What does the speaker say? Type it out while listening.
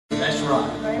That's right.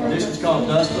 This is called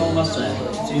Dust on My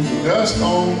Saddle. Dust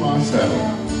on My Saddle.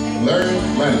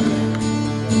 Larry-Landreth.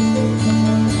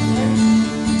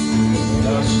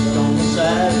 Dust on the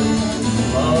saddle,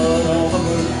 mud on my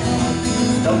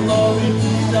boots. Couple of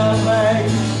empty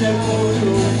saddlebags, except for the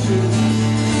old suit.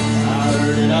 I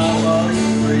heard it out on the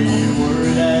free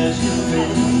word as to be.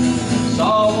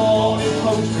 Saw a wanted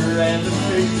poster and the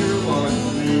picture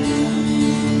wasn't me.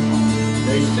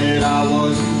 They said I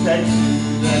was in Texas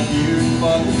that year,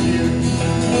 but the year.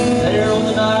 There on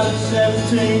the night of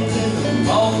 17th in the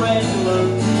long ranch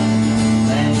loop.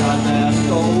 Man shot down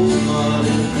cold mud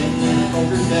in the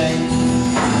poker game.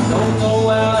 Don't know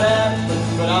how it happened,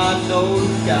 but I know who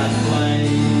got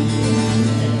blamed.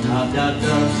 And I've got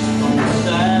dust on my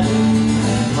saddle,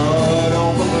 mud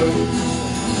on my boots.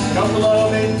 Couple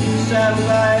of empty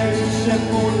saddlebags, except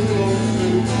for the old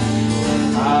suit.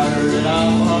 I heard that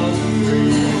I'm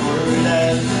hungry, word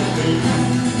as to be.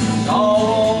 Saw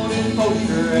on in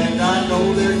poster, and I know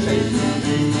they're chasing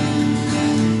me.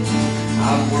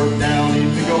 I've worked down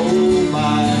in the gold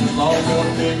mines, long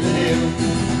up in the hills.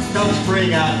 Come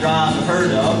spring, I'd drive the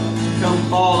herd up. Come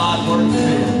fall, I'd work the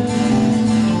mill.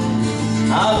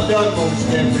 I've done most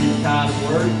every kind of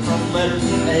work, from letters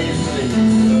to A and C.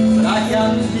 But I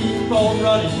got to keep on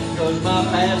running, cause my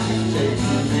past is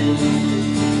chasing me.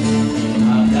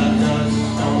 I've got dust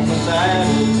on my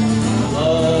saddle,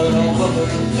 blood on my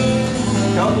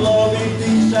boots. Couple of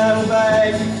empty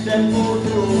saddlebags, except for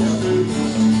the old suit.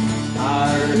 I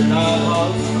heard that I'm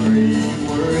hungry,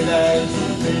 word as to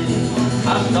be. I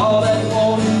saw that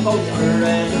wanted poster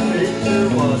and the picture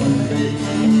wasn't me.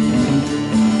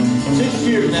 6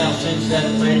 years now since that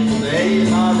fateful day, and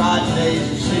my riding days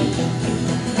are ceased.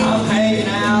 I'm hanging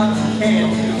out in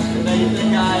Kansas, and they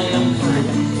think I am free.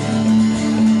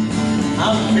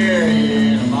 I'm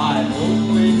carrying a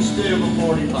Bible instead of a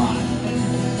 45.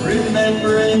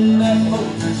 Remembering that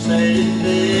poster saying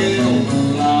dead on the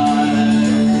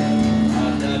line.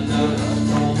 I've got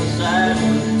dust on my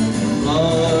saddle,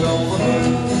 blood on my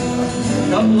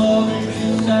boots. Couple of empty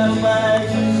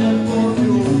saddlebags, except for the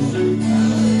old suit.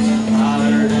 I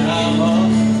heard that I'm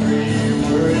hungry,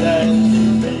 word as to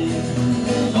be.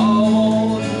 Saw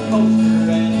on the poster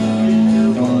and the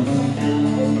picture wasn't me.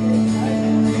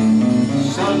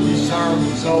 Sunday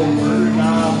sermon's over, and I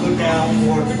look out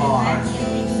for the bar.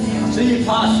 See a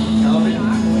posse coming,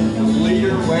 the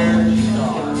leader wearing a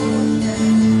star.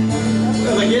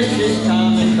 Well, I guess this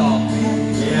time they caught me.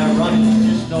 Yeah, running's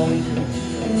just no use.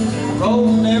 The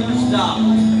road never stops.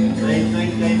 They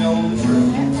think they know the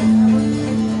truth.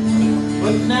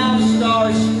 But now the star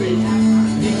is speaking.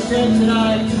 He says that I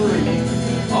am free.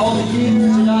 All the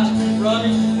years that I spent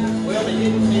running, well, they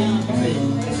didn't need to be.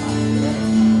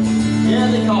 Yeah,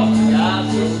 they caught the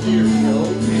guy 6 years ago,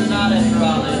 the night after I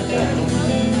left town.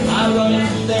 I run it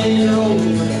today or over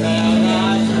now, and I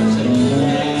can settle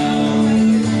down.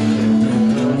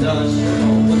 Dust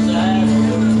on the saddle,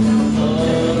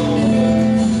 blood on the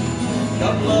boots.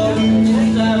 Couple of empty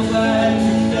saddlebags,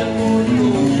 except for the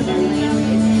old suit.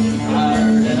 I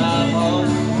heard that I'm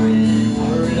hungry,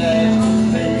 word as to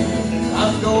me.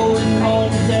 I'm going home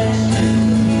to Texas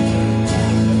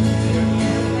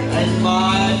and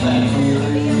my family.